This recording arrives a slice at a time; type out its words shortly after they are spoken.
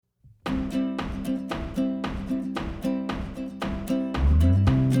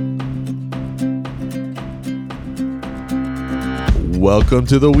Welcome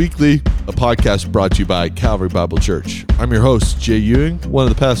to The Weekly, a podcast brought to you by Calvary Bible Church. I'm your host, Jay Ewing, one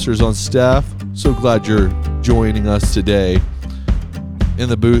of the pastors on staff. So glad you're joining us today. In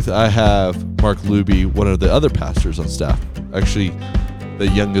the booth, I have Mark Luby, one of the other pastors on staff. Actually, the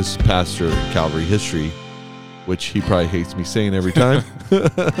youngest pastor in Calvary history, which he probably hates me saying every time.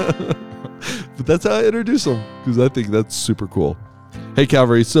 But that's how I introduce him, because I think that's super cool. Hey,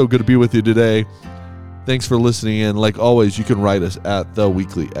 Calvary, it's so good to be with you today. Thanks for listening in. Like always, you can write us at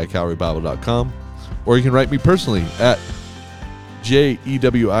theweekly@calvarybible.com, or you can write me personally at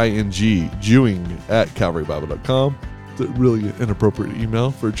JEWING, Jewing at calvarybible.com. It's a really inappropriate email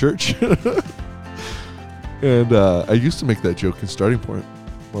for a church. And I used to make that joke in Starting Point,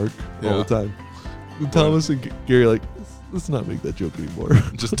 Mark, all the time. And Thomas and Gary like, let's not make that joke anymore.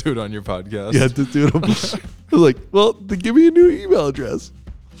 Just do it on your podcast. Yeah, just do it on I was like, well, then give me a new email address.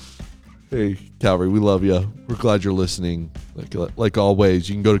 Hey, Calvary, we love you. We're glad you're listening. Like always,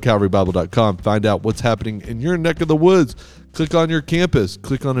 you can go to calvarybible.com, find out what's happening in your neck of the woods. Click on your campus.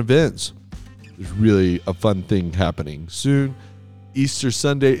 Click on events. There's really a fun thing happening soon. Easter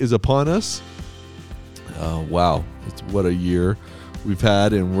Sunday is upon us. Wow, what a year we've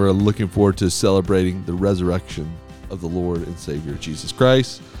had, and we're looking forward to celebrating the resurrection of the Lord and Savior Jesus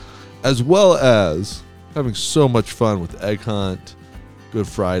Christ, as well as having so much fun with Egg Hunt, Good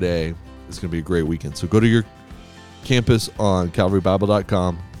Friday. It's going to be a great weekend. So go to your campus on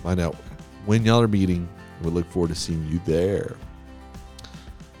calvarybible.com. Find out when y'all are meeting. We look forward to seeing you there.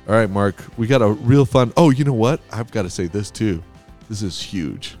 All right, Mark, we got a real fun. Oh, you know what? I've got to say this too. This is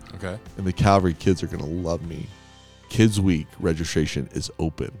huge. Okay. And the Calvary kids are going to love me. Kids Week registration is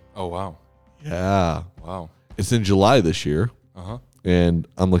open. Oh, wow. Yeah. Wow. It's in July this year. Uh-huh. And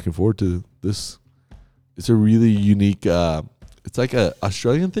I'm looking forward to this. It's a really unique, it's like a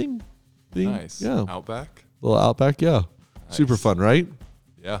Australian thing. Nice. Yeah. Outback? A little Outback, yeah. Nice. Super fun, right?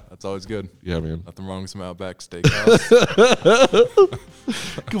 Yeah, that's always good. Yeah, man. Nothing wrong with some Outback steakhouse.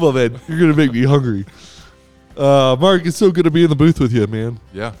 Come on, man. You're going to make me hungry. Mark, it's so good to be in the booth with you, man.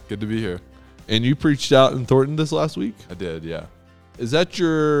 Yeah, good to be here. And you preached out in Thornton this last week? I did, yeah. Is that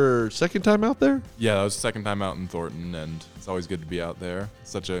your second time out there? Yeah, that was the second time out in Thornton, and it's always good to be out there.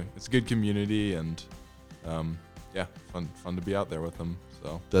 It's a good community, and yeah, fun to be out there with them.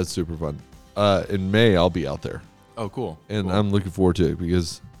 So that's super fun. In May, I'll be out there. Oh, cool. And cool. I'm looking forward to it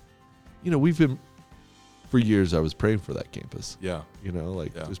because, we've been, for years, I was praying for that campus. Yeah.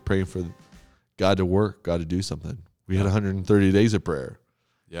 Just praying for God to work, God to do something. We had 130 days of prayer.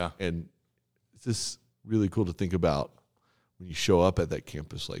 Yeah. And it's just really cool to think about when you show up at that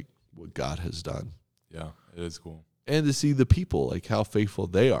campus, like what God has done. Yeah, it is cool. And to see the people, like how faithful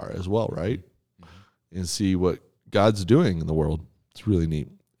they are as well, right? Mm-hmm. And see what God's doing in the world. It's really neat.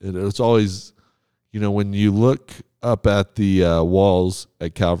 And it's always, when you look up at the walls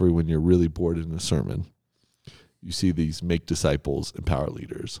at Calvary when you're really bored in a sermon, you see these make disciples, empower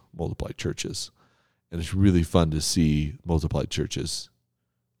leaders, multiply churches. And it's really fun to see multiplied churches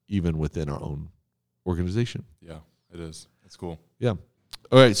even within our own organization. Yeah, it is. It's cool. Yeah.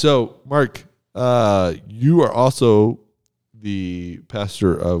 All right. So, Mark, you are also the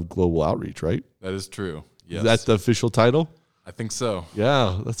pastor of Global Outreach, right? That is true. Yes. Is that the official title? I think so.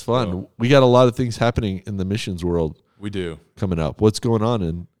 Yeah, that's fun. We got a lot of things happening in the missions world. We do. Coming up. What's going on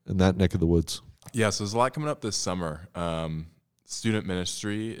in that neck of the woods? Yeah, so there's a lot coming up this summer. Student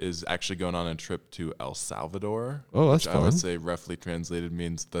ministry is actually going on a trip to El Salvador. Oh, that's fun. I would say roughly translated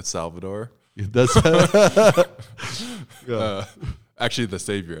means the Salvador. That's actually the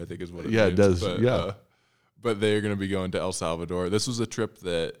Savior, I think is what it means. Yeah, it does. But, but they're going to be going to El Salvador. This was a trip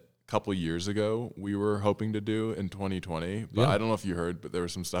that a couple years ago we were hoping to do in 2020. But I don't know if you heard, but there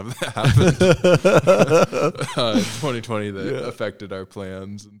was some stuff that happened in 2020 that affected our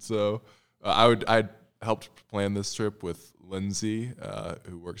plans. And so I helped plan this trip with Lindsay,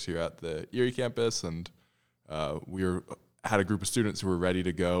 who works here at the Erie campus, and we had a group of students who were ready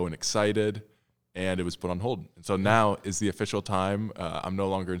to go and excited, and it was put on hold. And so now is the official time. I'm no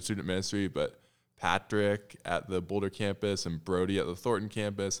longer in student ministry, but Patrick at the Boulder campus and Brody at the Thornton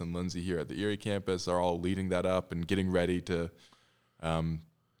campus and Lindsay here at the Erie campus are all leading that up and getting ready to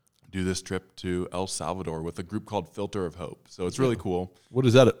do this trip to El Salvador with a group called Filter of Hope. So it's really cool. What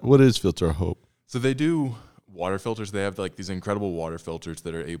is that? What is Filter of Hope? So they do water filters. They have like these incredible water filters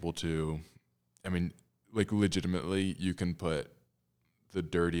that are able to, legitimately, you can put the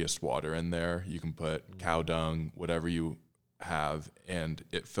dirtiest water in there. You can put cow dung, whatever you have, and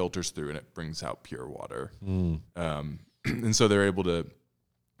it filters through and it brings out pure water. And so they're able to,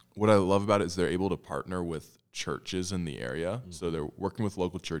 what I love about it is they're able to partner with churches in the area. So they're working with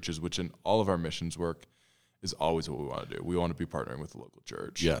local churches, which in all of our missions work is always what we want to do. We want to be partnering with the local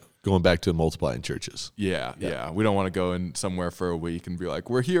church. Yeah. Going back to multiplying churches. Yeah. We don't want to go in somewhere for a week and be like,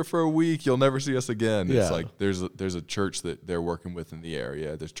 we're here for a week, you'll never see us again. Yeah. It's like there's a church that they're working with in the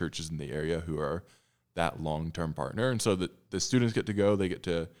area. There's churches in the area who are that long-term partner. And so the students get to go, they get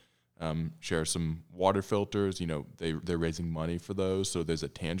to share some water filters. They're raising money for those. So there's a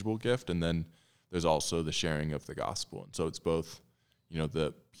tangible gift. And then there's also the sharing of the gospel. And so it's both,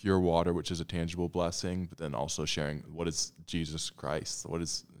 the pure water, which is a tangible blessing, but then also sharing what is Jesus Christ, what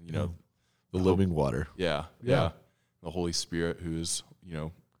is, the living water. Yeah. The Holy Spirit, who's,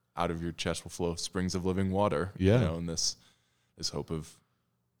 out of your chest will flow springs of living water. Yeah. And this hope of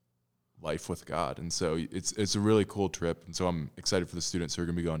life with God. And so it's a really cool trip. And so I'm excited for the students who are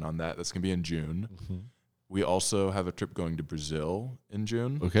going to be going on that. That's going to be in June. Mm-hmm. We also have a trip going to Brazil in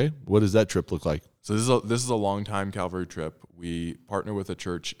June. Okay. What does that trip look like? So this is a long-time Calvary trip. We partner with a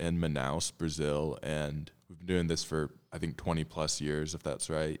church in Manaus, Brazil, and we've been doing this for, I think, 20-plus years, if that's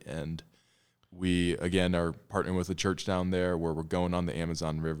right. And we, again, are partnering with a church down there where we're going on the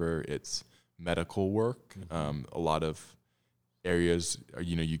Amazon River. It's medical work. Mm-hmm. A lot of areas,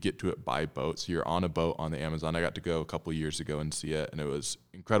 you get to it by boat. So you're on a boat on the Amazon. I got to go a couple of years ago and see it, and it was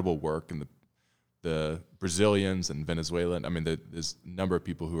incredible work. And the Brazilians and Venezuelan, there's a number of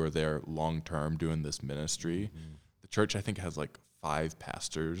people who are there long-term doing this ministry. Mm-hmm. The church, I think, has like 5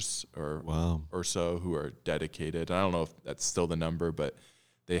 pastors or so who are dedicated. And I don't know if that's still the number, but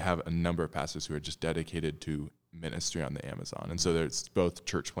they have a number of pastors who are just dedicated to ministry on the Amazon. And so there's both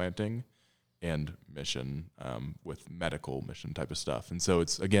church planting and mission with medical mission type of stuff. And so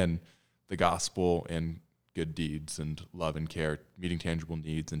it's, again, the gospel and good deeds and love and care, meeting tangible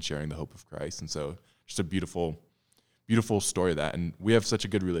needs and sharing the hope of Christ. And so just a beautiful, beautiful story of that. And we have such a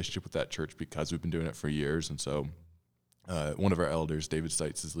good relationship with that church because we've been doing it for years. And so one of our elders, David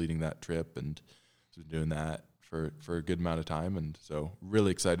Seitz, is leading that trip and has been doing that for a good amount of time. And so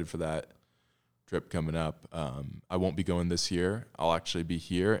really excited for that trip coming up. I won't be going this year. I'll actually be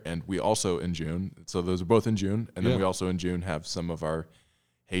here. And we also in June, so those are both in June. And then we also in June have some of our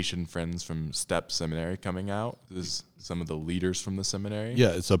Haitian friends from Step Seminary coming out. This is some of the leaders from the seminary. Yeah,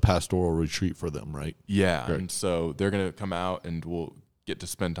 it's a pastoral retreat for them, right? Yeah, great. And so they're going to come out and we'll get to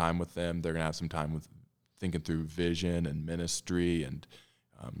spend time with them. They're going to have some time with thinking through vision and ministry and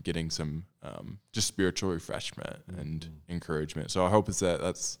getting some just spiritual refreshment and encouragement. So our hope is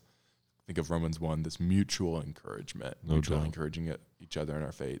that's, think of Romans 1, this mutual encouragement, mutually encouraging each other in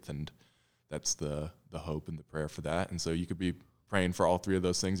our faith. And that's the hope and the prayer for that. And so you could be praying for all 3 of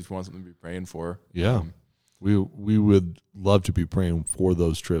those things if you want something to be praying for. Yeah. We would love to be praying for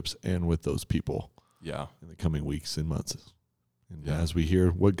those trips and with those people. Yeah. In the coming weeks and months. And as we hear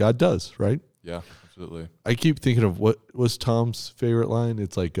what God does, right? Yeah, absolutely. I keep thinking of what was Tom's favorite line.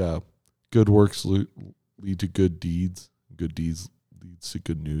 It's like good works lead to good deeds. Good deeds leads to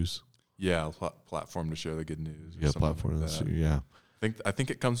good news. Yeah, platform to share the good news. Yeah, platform. Like I think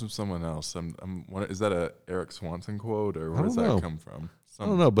it comes from someone else. Is that a Eric Swanson quote, or where does that come from? I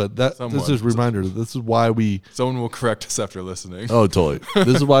don't know, but this is a reminder. This is why someone will correct us after listening. Oh, totally.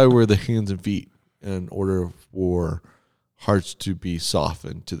 This is why we're the hands and feet in order for hearts to be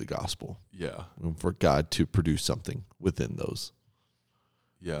softened to the gospel. Yeah, and for God to produce something within those.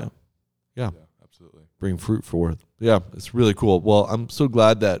 Yeah, absolutely. Bring fruit forth. Yeah, it's really cool. Well, I'm so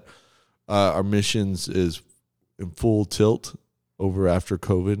glad that our missions is in full tilt over after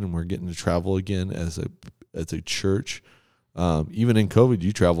COVID, and we're getting to travel again as a church. Even in COVID,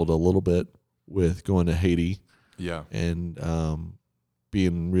 you traveled a little bit with going to Haiti. Yeah. And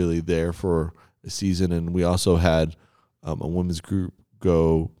being really there for a season. And we also had a women's group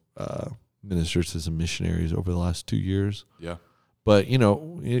go minister to some missionaries over the last 2 years. Yeah. But,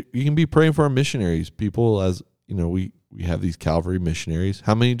 you can be praying for our missionaries. People, as, we have these Calvary missionaries.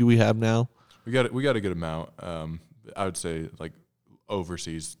 How many do we have now? We got a good amount. I would say like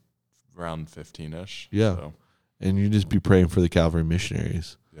overseas around 15-ish. Yeah. So. And you just be praying for the Calvary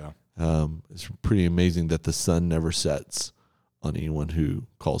missionaries. Yeah. It's pretty amazing that the sun never sets on anyone who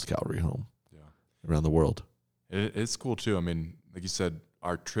calls Calvary home. Yeah. Around the world. It's cool too. I mean, like you said,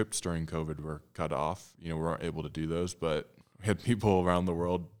 our trips during COVID were cut off. We weren't able to do those, but we had people around the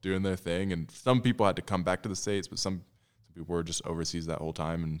world doing their thing, and some people had to come back to the States, but some people were just overseas that whole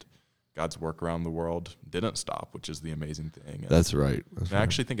time, and God's work around the world didn't stop, which is the amazing thing. And that's right. I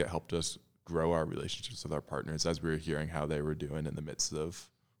actually think it helped us grow our relationships with our partners as we were hearing how they were doing in the midst of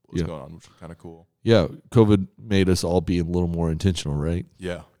what was going on, which was kind of cool. Yeah, COVID made us all be a little more intentional, right?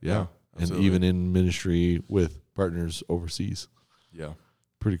 Yeah. And even in ministry with partners overseas. Yeah.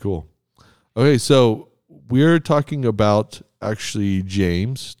 Pretty cool. Okay, so we're talking about actually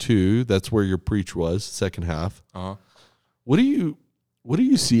James 2. That's where your preach was, second half. Uh-huh. What do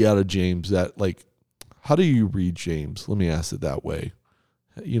you see out of James that, like, how do you read James? Let me ask it that way.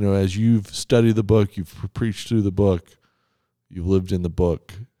 You know, as you've studied the book, you've preached through the book, you've lived in the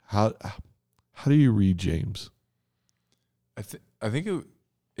book, how do you read James? I think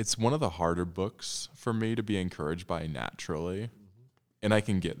it's one of the harder books for me to be encouraged by naturally. And I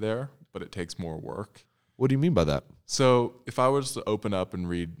can get there, but it takes more work. What do you mean by that? So if I was to open up and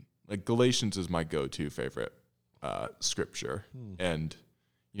read, like, Galatians is my go-to favorite scripture. And,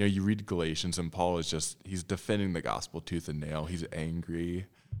 you know, you read Galatians and Paul is he's defending the gospel tooth and nail. He's angry.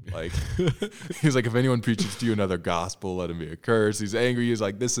 Like, he's like, if anyone preaches to you another gospel, let him be accursed. He's angry. He's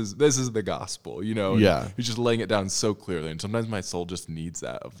like, this is the gospel, you know? And Yeah. he's just laying it down so clearly. And sometimes my soul just needs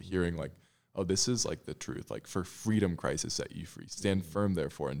that, of hearing, like, oh, this is like the truth. Like, for freedom, Christ has set you free. Stand firm,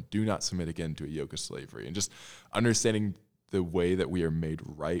 therefore, and do not submit again to a yoke of slavery. And just understanding the way that we are made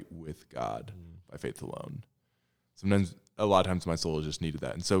right with God by faith alone. Sometimes, a lot of times, my soul has just needed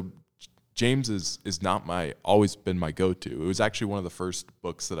that. And so James is not always been my go-to. It was actually one of the first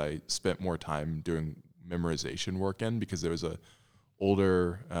books that I spent more time doing memorization work in, because there was a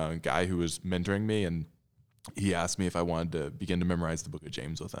older guy who was mentoring me, and he asked me if I wanted to begin to memorize the book of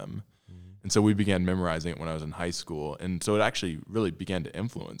James with him. And so we began memorizing it when I was in high school. And so it actually really began to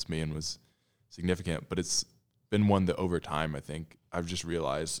influence me and was significant. But it's been one that over time, I think, I've just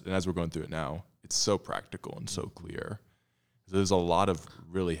realized, and as we're going through it now, it's so practical and so clear. There's a lot of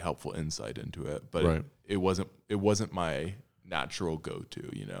really helpful insight into it, but Right. it wasn't my natural go-to,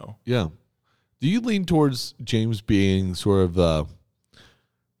 you know? Yeah. Do you lean towards James being sort of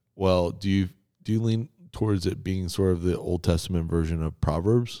do you lean towards it being sort of the Old Testament version of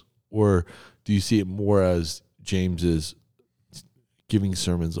Proverbs? Or do you see it more as James is giving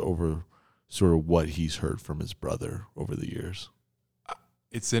sermons over sort of what he's heard from his brother over the years?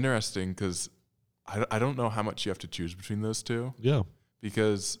 It's interesting because I don't know how much you have to choose between those two. Yeah.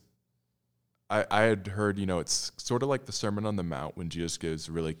 Because I had heard, you know, it's sort of like the Sermon on the Mount when Jesus gives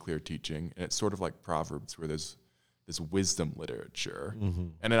really clear teaching, and it's sort of like Proverbs where there's this wisdom literature. Mm-hmm.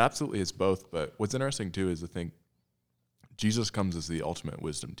 And it absolutely is both. But what's interesting, too, is I think Jesus comes as the ultimate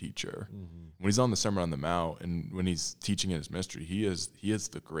wisdom teacher. Mm-hmm. When he's on the Sermon on the Mount and when he's teaching in his ministry, he is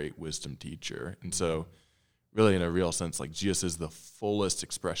the great wisdom teacher. And so really, in a real sense, like, Jesus is the fullest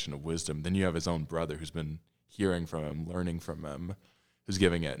expression of wisdom. Then you have his own brother who's been hearing from him, learning from him, who's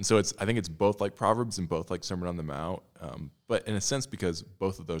giving it. And so I think it's both like Proverbs and both like Sermon on the Mount. But in a sense, because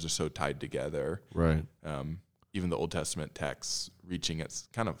both of those are so tied together, Right. Even the Old Testament texts reaching its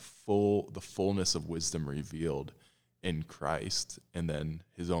kind of the fullness of wisdom revealed in Christ, and then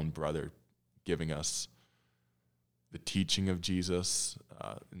his own brother giving us the teaching of Jesus,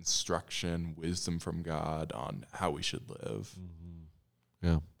 instruction, wisdom from God on how we should live. Mm-hmm.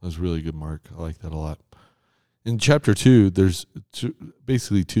 Yeah, that was really good, Mark. I like that a lot. In chapter 2, there's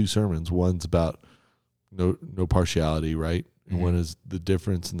basically two sermons. One's about no partiality, right? And Mm-hmm. one is the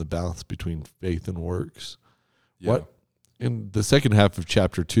difference in the balance between faith and works. Yeah. What? And the second half of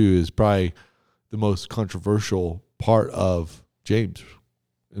chapter 2 is probably the most controversial part of James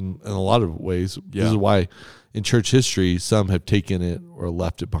in a lot of ways. Yeah. This is why in church history, some have taken it or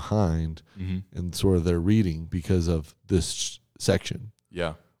left it behind Mm-hmm. in sort of their reading because of this section,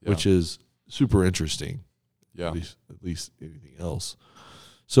 Yeah. which is super interesting. Yeah. At least anything else.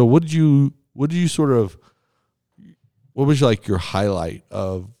 So what did you sort of, what was like your highlight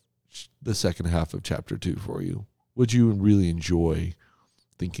of the second half of chapter 2 for you? What did you really enjoy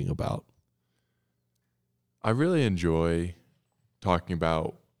thinking about? I really enjoy talking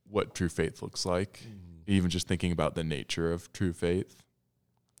about what true faith looks like, even just thinking about the nature of true faith.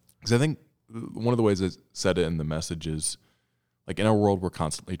 Because I think one of the ways I said it in the message is, like, in our world, we're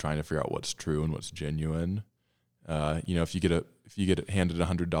constantly trying to figure out what's true and what's genuine. You know, if you get handed a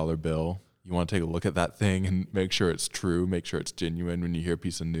 $100 bill, you want to take a look at that thing and make sure it's true, make sure it's genuine. When you hear a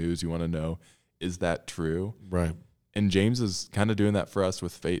piece of news, you want to know, is that true? Right. And James is kind of doing that for us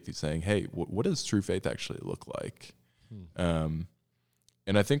with faith. He's saying, hey, what does true faith actually look like?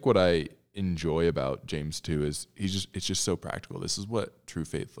 And I think what I enjoy about James 2 is it's just so practical. This is what true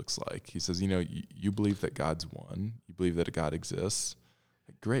faith looks like. He says, you know, you believe that God's one. You believe that a God exists.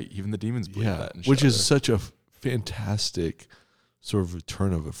 Like, great. Even the demons believe that. And Which is shudder. such a fantastic sort of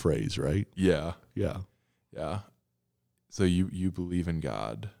return of a phrase, right? Yeah. Yeah. Yeah. So you believe in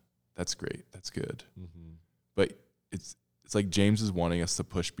God. That's great. That's good. Mm-hmm. But it's like James is wanting us to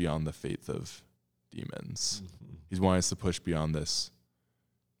push beyond the faith of demons. Mm-hmm. He's wanting us to push beyond this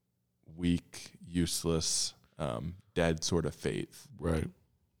weak, useless, dead sort of faith, Right.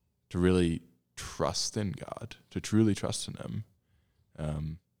 to really trust in God, to truly trust in him.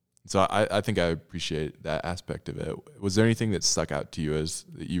 So I think I appreciate that aspect of it. Was there anything that stuck out to you as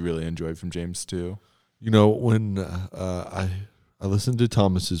that you really enjoyed from James 2? You know, when I listened to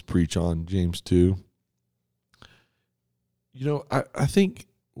Thomas's preach on James 2, you know, I think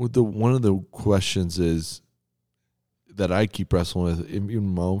one of the questions is that I keep wrestling with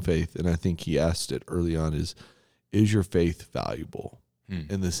in my own faith, and I think he asked it early on, is your faith valuable?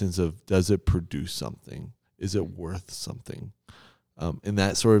 In the sense of, does it produce something? Is it worth something? In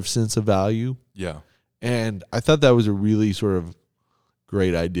that sort of sense of value. Yeah. And I thought that was a really sort of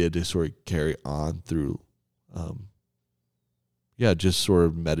great idea to sort of carry on through, just sort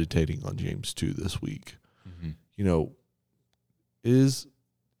of meditating on James 2 this week. Mm-hmm. You know,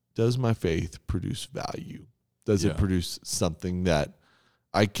 does my faith produce value? Does it produce something that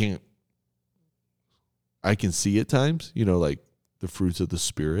I can see at times, you know, like the fruits of the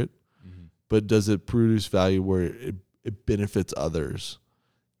Spirit, but does it produce value where it benefits others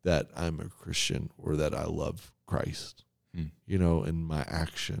that I'm a Christian or that I love Christ, you know, in my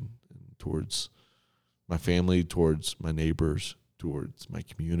action towards my family, towards my neighbors, towards my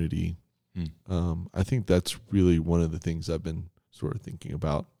community. I think that's really one of the things I've been sort of thinking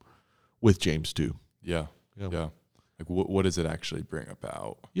about with James 2. Yeah. Like what does it actually bring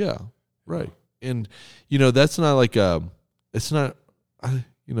about? Yeah, right. And, you know, that's not like it's not,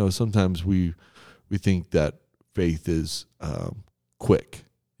 you know, sometimes we think that faith is quick.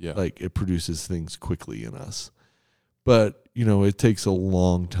 Yeah. Like it produces things quickly in us. But, you know, it takes a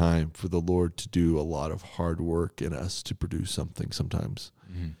long time for the Lord to do a lot of hard work in us to produce something sometimes.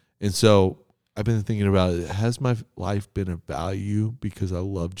 And so I've been thinking about it. Has my life been of value because I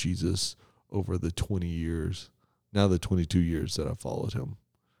love Jesus over the 20 years, now the 22 years that I followed him?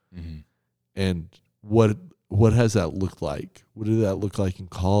 And what has that looked like? What did that look like in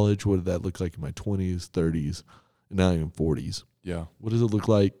college? What did that look like in my 20s, 30s, and now even 40s? Yeah. What does it look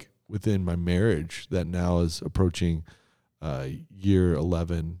like within my marriage that now is approaching year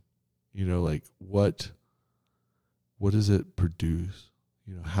 11? You know, like what does it produce?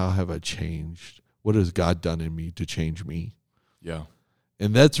 You know, how have I changed? What has God done in me to change me? Yeah.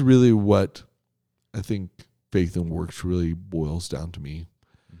 And that's really what I think faith and works really boils down to me.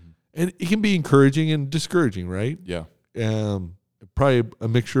 And it can be encouraging and discouraging, right? Yeah. Probably a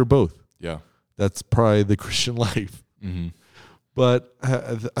mixture of both. Yeah. That's probably the Christian life. But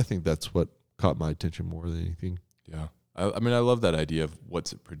I think that's what caught my attention more than anything. Yeah. I mean, I love that idea of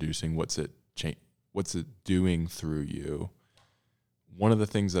what's it producing, what's it doing through you. One of the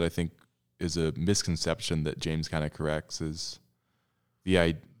things that I think is a misconception that James kind of corrects is the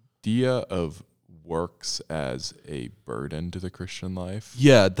idea of works as a burden to the Christian life.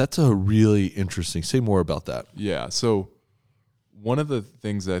 Yeah, that's a really interesting. Say more about that. Yeah. So one of the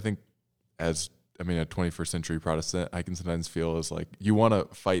things that I think a 21st century Protestant, I can sometimes feel is like you want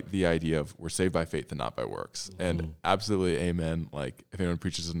to fight the idea of we're saved by faith and not by works. And absolutely, amen. Like if anyone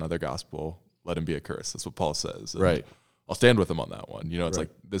preaches another gospel, let him be accursed. That's what Paul says. And right. I'll stand with him on that one. You know, it's like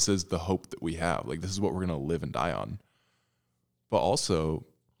this is the hope that we have. Like this is what we're going to live and die on. But also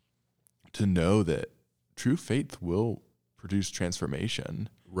to know that true faith will produce transformation.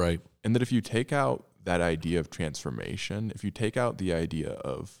 Right. And that if you take out that idea of transformation, if you take out the idea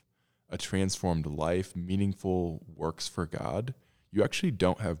of a transformed life, meaningful works for God, you actually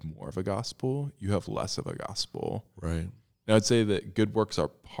don't have more of a gospel. You have less of a gospel. Right. Now, I'd say that good works are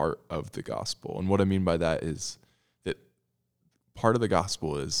part of the gospel. And what I mean by that is that part of the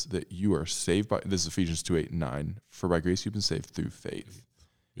gospel is that you are saved by, this is Ephesians 2:8-9, for by grace you've been saved through faith.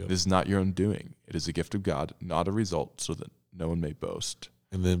 Yep. It is not your own doing. It is a gift of God, not a result, so that no one may boast.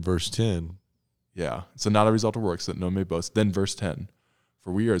 And then verse 10. Yeah. So not a result of works, so that no one may boast. Then verse 10.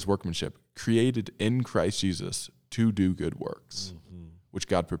 For we are his workmanship, created in Christ Jesus to do good works, which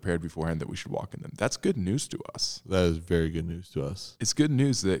God prepared beforehand that we should walk in them. That's good news to us. That is very good news to us. It's good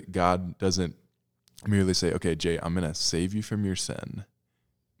news that God doesn't merely say, okay, Jay, I'm going to save you from your sin,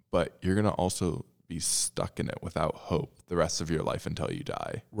 but you're going to also be stuck in it without hope the rest of your life until you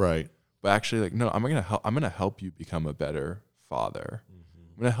die. Right. But actually, like, no, I'm going to help you become a better father.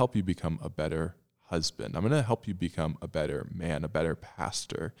 I'm going to help you become a better husband. I'm going to help you become a better man, a better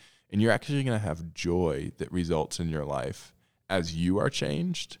pastor. And you're actually going to have joy that results in your life as you are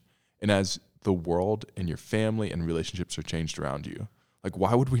changed and as the world and your family and relationships are changed around you. Like,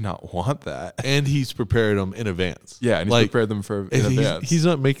 why would we not want that? And he's prepared them in advance. Yeah, and he's prepared them in advance. He's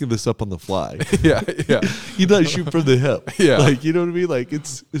not making this up on the fly. Yeah. He's not shooting from the hip. Yeah. Like, you know what I mean? Like,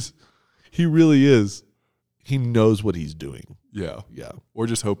 it's he really is. he knows what he's doing. Yeah. Yeah. Or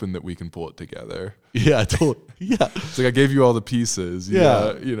just hoping that we can pull it together. Yeah. Totally. Yeah. It's like I gave you all the pieces.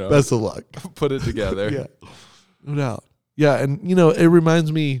 Yeah. Best of luck. Put it together. Yeah. No doubt. Yeah. And, it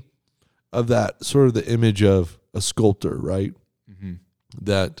reminds me of that sort of the image of a sculptor, right? Mm-hmm.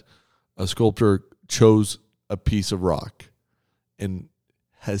 That a sculptor chose a piece of rock and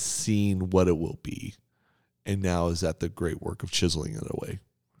has seen what it will be, and now is at the great work of chiseling it away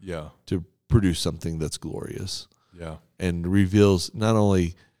Yeah. to produce something that's glorious Yeah. and reveals not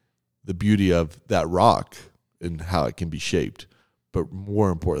only the beauty of that rock and how it can be shaped, but more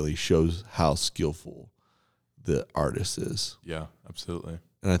importantly, shows how skillful the artist is. Yeah, absolutely.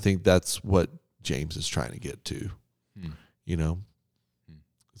 And I think that's what James is trying to get to.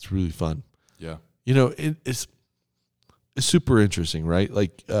 It's really fun. Yeah. It's super interesting, right?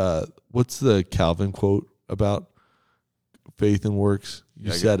 Like, what's the Calvin quote about faith and works?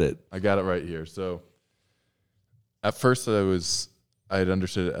 You said it. I got it right here. So at first I had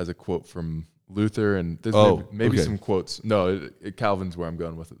understood it as a quote from Luther, and there's maybe some quotes. No, Calvin's where I'm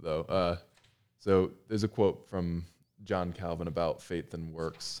going with it, though. So there's a quote from John Calvin about faith and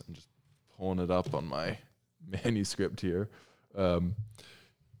works. I'm just pulling it up on my manuscript here.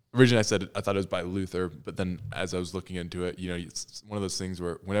 Originally, I thought it was by Luther, but then as I was looking into it, it's one of those things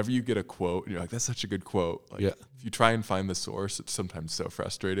where whenever you get a quote, and you're like, "That's such a good quote." Like, if you try and find the source, it's sometimes so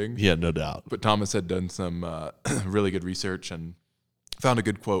frustrating. Yeah, no doubt. But Thomas had done some really good research and found a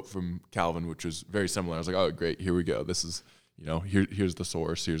good quote from Calvin, which was very similar. I was like, "Oh, great! Here we go. This is here's the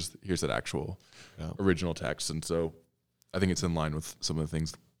source. Here's that actual original text." And so I think it's in line with some of the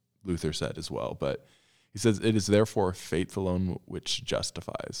things Luther said as well, but. He says, "It is therefore faith alone which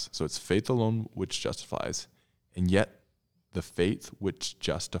justifies." So it's faith alone which justifies. And yet the faith which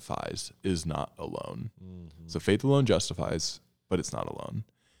justifies is not alone. Mm-hmm. So faith alone justifies, but it's not alone.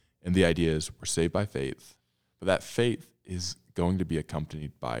 And the idea is we're saved by faith, but that faith is going to be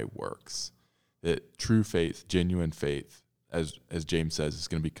accompanied by works. That true faith, genuine faith, as James says, is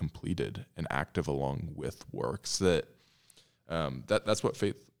going to be completed and active along with works. That's what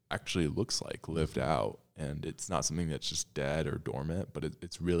faith actually looks like lived out, and it's not something that's just dead or dormant, but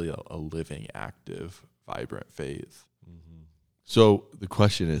it's really a living, active, vibrant faith. Mm-hmm. So the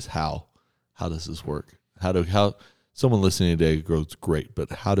question is how does this work? How someone listening today goes, great, but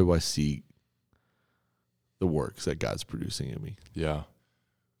how do I see the works that God's producing in me? Yeah.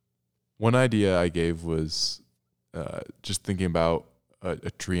 One idea I gave was just thinking about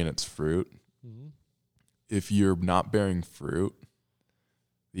a tree and its fruit. Mm-hmm. If you're not bearing fruit,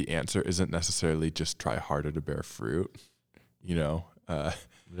 the answer isn't necessarily just try harder to bear fruit.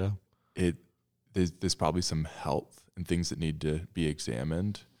 There's probably some health and things that need to be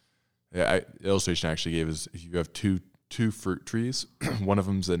examined. The illustration I actually gave is if you have two fruit trees, one of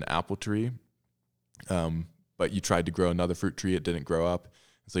them's an apple tree, but you tried to grow another fruit tree, it didn't grow up.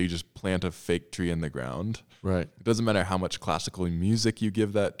 So you just plant a fake tree in the ground. Right. It doesn't matter how much classical music you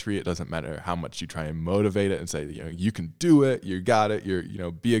give that tree. It doesn't matter how much you try and motivate it and say, you can do it. You got it.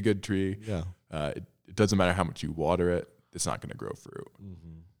 Be a good tree. Yeah. It doesn't matter how much you water it. It's not going to grow fruit.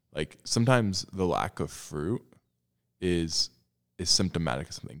 Mm-hmm. Like sometimes the lack of fruit is symptomatic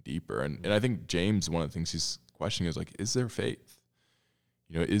of something deeper. And I think James, one of the things he's questioning is like, is there faith?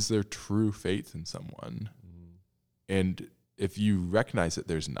 Is there true faith in someone? Mm-hmm. And if you recognize that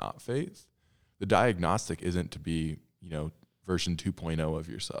there's not faith, the diagnostic isn't to be, version 2.0 of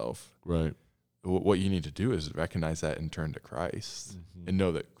yourself. Right. What you need to do is recognize that and turn to Christ, mm-hmm. and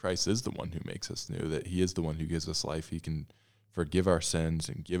know that Christ is the one who makes us new, that he is the one who gives us life. He can forgive our sins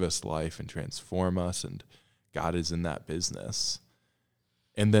and give us life and transform us, and God is in that business.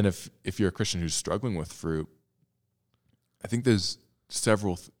 And then if you're a Christian who's struggling with fruit, I think there's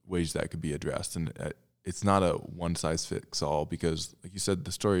several ways that could be addressed, and it's not a one-size-fits-all, because, like you said,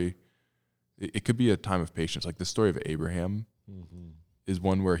 the story, it could be a time of patience. Like the story of Abraham mm-hmm. is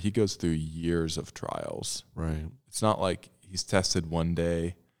one where he goes through years of trials. Right. It's not like he's tested one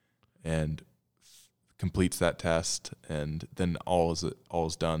day and completes that test and then all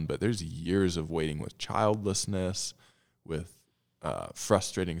is done. But there's years of waiting with childlessness, with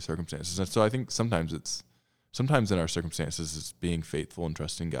frustrating circumstances. And so I think sometimes in our circumstances, it's being faithful and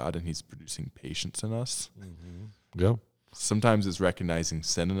trusting God, and he's producing patience in us. Mm-hmm. Yeah. Sometimes it's recognizing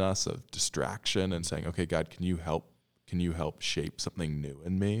sin in us of distraction and saying, okay, God, can you help shape something new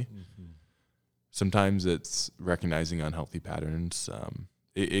in me? Mm-hmm. Sometimes it's recognizing unhealthy patterns.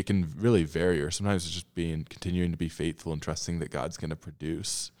 It can really vary, or sometimes it's just continuing to be faithful and trusting that God's going to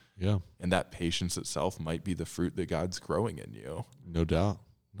produce. Yeah. And that patience itself might be the fruit that God's growing in you. No doubt.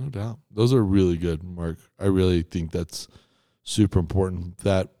 No doubt. Those are really good, Mark. I really think that's super important,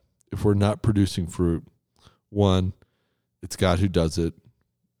 that if we're not producing fruit, one, it's God who does it,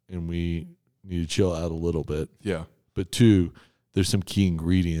 and we need to chill out a little bit. Yeah. But two, there's some key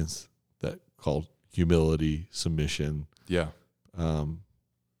ingredients that called humility, submission, Yeah.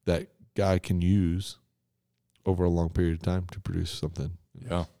 that God can use over a long period of time to produce something.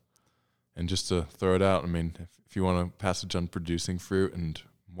 Yeah. And just to throw it out, I mean, if you want a passage on producing fruit and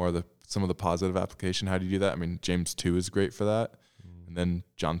more of some of the positive application, how do you do that? I mean, James 2 is great for that. And then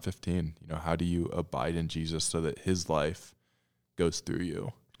John 15, how do you abide in Jesus so that his life goes through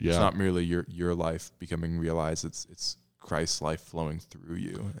you? Yeah. It's not merely your life becoming realized, it's Christ's life flowing through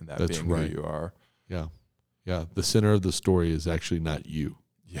you, and that That's being right. who you are. Yeah. Yeah. The center of the story is actually not you.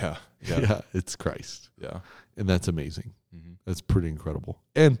 Yeah. Yeah. It's Christ. Yeah. And that's amazing. Mm-hmm. That's pretty incredible.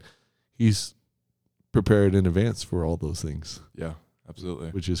 And he's prepared in advance for all those things. Yeah,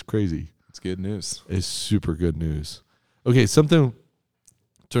 absolutely. Which is crazy. It's good news. It's super good news. Okay, something,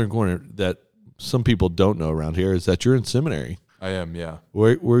 turn corner, that some people don't know around here is that you're in seminary. I am, yeah.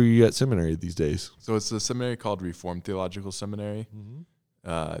 Where are you at seminary these days? So it's a seminary called Reformed Theological Seminary. Mm-hmm.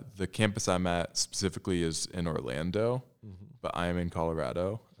 The campus I'm at specifically is in Orlando, but I am in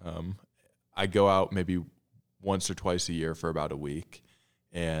Colorado. I go out maybe once or twice a year for about a week.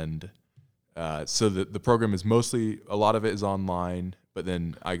 And so the program is mostly, a lot of it is online, but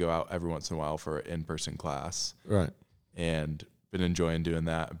then I go out every once in a while for an in-person class. Right. And been enjoying doing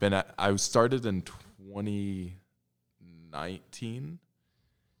that. I started in 2019,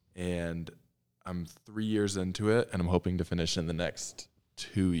 and I'm 3 years into it, and I'm hoping to finish in the next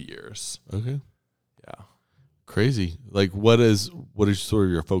 2 years. Okay. Yeah. Crazy. Like, what is sort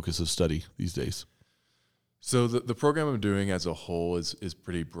of your focus of study these days? So the program I'm doing as a whole is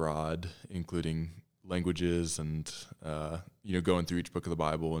pretty broad, including languages and going through each book of the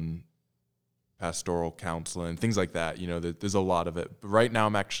Bible and pastoral counseling, things like that. There's a lot of it. But right now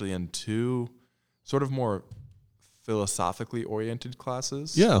I'm actually in 2 sort of more philosophically oriented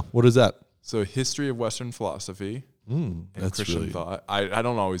classes. Yeah. What is that? So history of Western philosophy and That's Christian really thought. I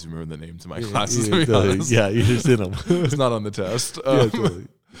don't always remember the names of my classes, to be totally. honest. Yeah, you're just in them. It's not on the test. Yeah, totally.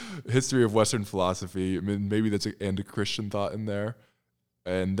 History of Western philosophy. I mean, maybe that's and a Christian thought in there.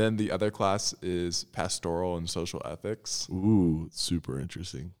 And then the other class is pastoral and social ethics. Ooh, super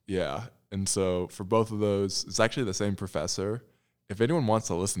interesting. Yeah. And so for both of those, it's actually the same professor. If anyone wants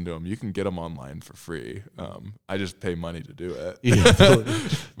to listen to him, you can get them online for free. I just pay money to do it. Yeah, totally.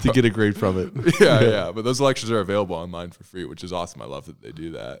 To get a grade from it. Yeah. But those lectures are available online for free, which is awesome. I love that they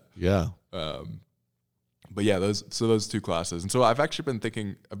do that. Yeah. But yeah, those 2 classes. And so I've been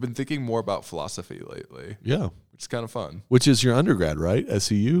thinking more about philosophy lately. Yeah. Which is kind of fun. Which is your undergrad, right?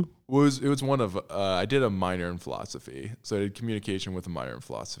 SCU? It was one of, I did a minor in philosophy. So I did communication with a minor in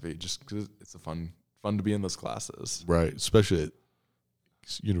philosophy just because it's fun to be in those classes. Right. Especially at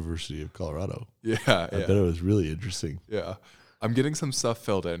University of Colorado. Yeah. I bet it was really interesting. Yeah. I'm getting some stuff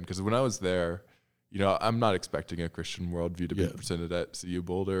filled in because when I was there, I'm not expecting a Christian worldview to be presented at CU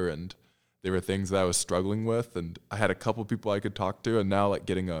Boulder, and there were things that I was struggling with, and I had a couple people I could talk to, and now like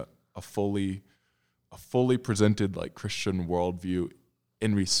getting a fully presented like Christian worldview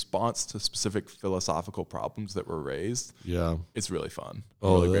in response to specific philosophical problems that were raised. Yeah. It's really fun.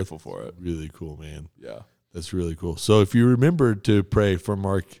 I'm really grateful for it. Really cool, man. Yeah. That's really cool. So if you remember to pray for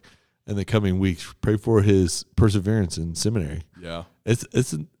Mark in the coming weeks, pray for his perseverance in seminary. Yeah.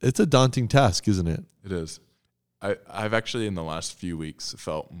 It's a daunting task, isn't it? It is. I've actually in the last few weeks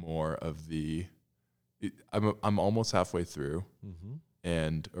felt more of I'm almost halfway through,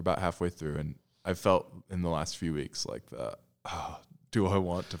 or about halfway through, and I felt in the last few weeks like do I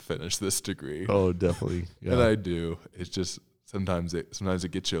want to finish this degree? Oh, definitely. Yeah. And I do. It's just sometimes it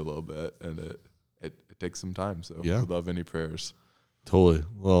gets you a little bit, and it takes some time. So I'd love any prayers. Totally.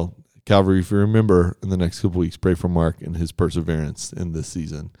 Well, Calvary, if you remember, in the next couple weeks, pray for Mark and his perseverance in this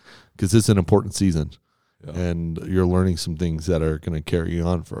season, because it's an important season. Yeah. And you're learning some things that are going to carry you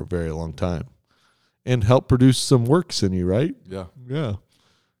on for a very long time and help produce some works in you, right? Yeah. Yeah.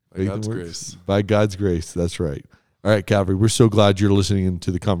 By God's grace. By God's grace. That's right. All right, Calvary, we're so glad you're listening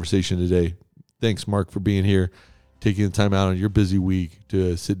to the conversation today. Thanks, Mark, for being here, taking the time out on your busy week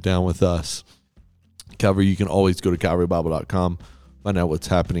to sit down with us. Calvary, you can always go to calvarybible.com, find out what's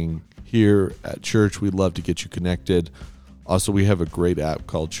happening here at church. We'd love to get you connected. Also, we have a great app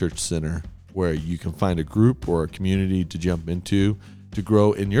called Church Center, where you can find a group or a community to jump into to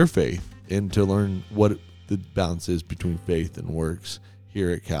grow in your faith and to learn what the balance is between faith and works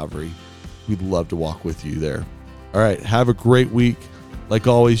here at Calvary. We'd love to walk with you there. All right, have a great week. Like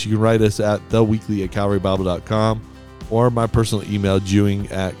always, you can write us at theweekly@calvarybible.com or my personal email,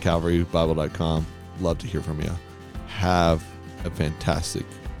 jewing@calvarybible.com. Love to hear from you. Have a fantastic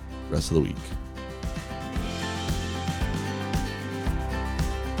rest of the week.